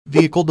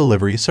Vehicle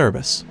Delivery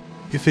Service.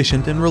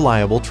 Efficient and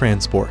reliable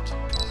transport.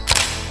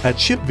 At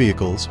Ship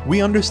Vehicles,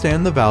 we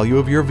understand the value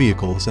of your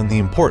vehicles and the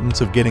importance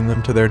of getting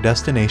them to their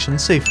destination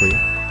safely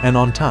and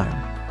on time.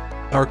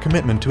 Our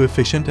commitment to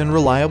efficient and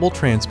reliable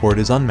transport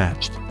is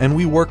unmatched, and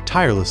we work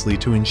tirelessly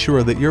to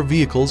ensure that your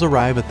vehicles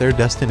arrive at their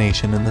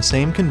destination in the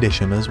same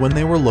condition as when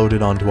they were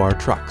loaded onto our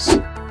trucks.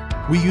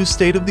 We use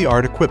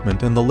state-of-the-art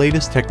equipment and the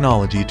latest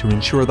technology to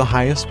ensure the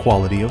highest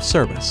quality of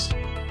service.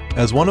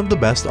 As one of the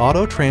best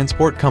auto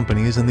transport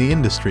companies in the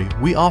industry,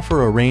 we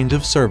offer a range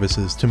of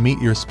services to meet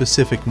your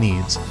specific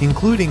needs,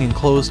 including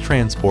enclosed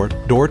transport,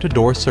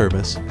 door-to-door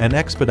service, and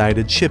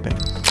expedited shipping.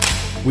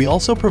 We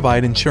also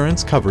provide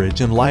insurance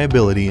coverage and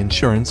liability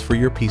insurance for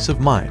your peace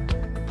of mind.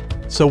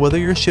 So whether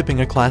you're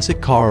shipping a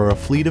classic car or a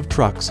fleet of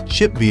trucks,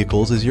 Ship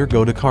Vehicles is your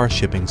go-to car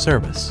shipping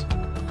service.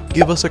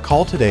 Give us a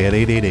call today at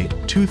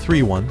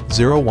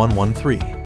 888-231-0113.